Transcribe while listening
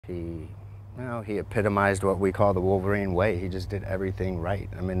He epitomized what we call the Wolverine way. He just did everything right.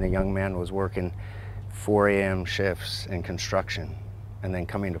 I mean, the young man was working 4 a.m. shifts in construction and then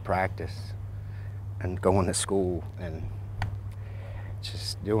coming to practice and going to school and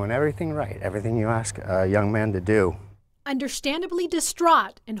just doing everything right, everything you ask a young man to do. Understandably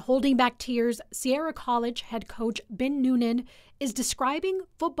distraught and holding back tears, Sierra College head coach Ben Noonan is describing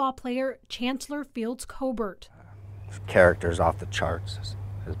football player Chancelor Fields-Colbert. His character's off the charts.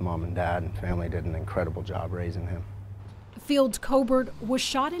 His mom and dad and family did an incredible job raising him. Fields-Colbert was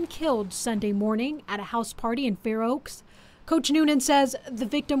shot and killed Sunday morning at a house party in Fair Oaks. Coach Noonan says the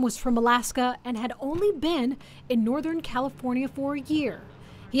victim was from Alaska and had only been in Northern California for a year.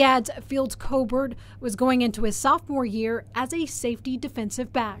 He adds Fields-Colbert was going into his sophomore year as a safety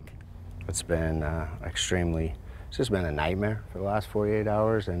defensive back. It's been it's just been a nightmare for the last 48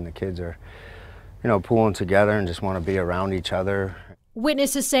 hours, and the kids are, pulling together and just want to be around each other.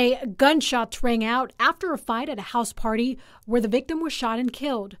 Witnesses say gunshots rang out after a fight at a house party where the victim was shot and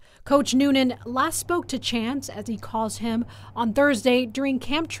killed. Coach Noonan last spoke to Chance, as he calls him, on Thursday during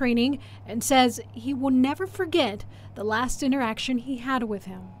camp training and says he will never forget the last interaction he had with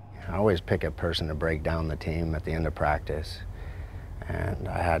him. I always pick a person to break down the team at the end of practice, and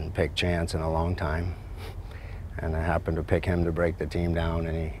I hadn't picked Chance in a long time. And I happened to pick him to break the team down,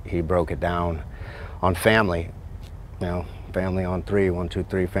 and he broke it down on family. Family on three, 1, 2,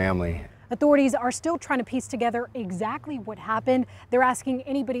 3 family. Authorities are still trying to piece together exactly what happened. They're asking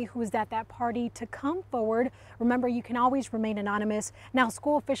anybody who was at that party to come forward. Remember, you can always remain anonymous. Now,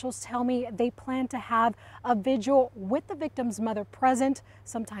 school officials tell me they plan to have a vigil with the victim's mother present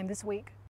sometime this week.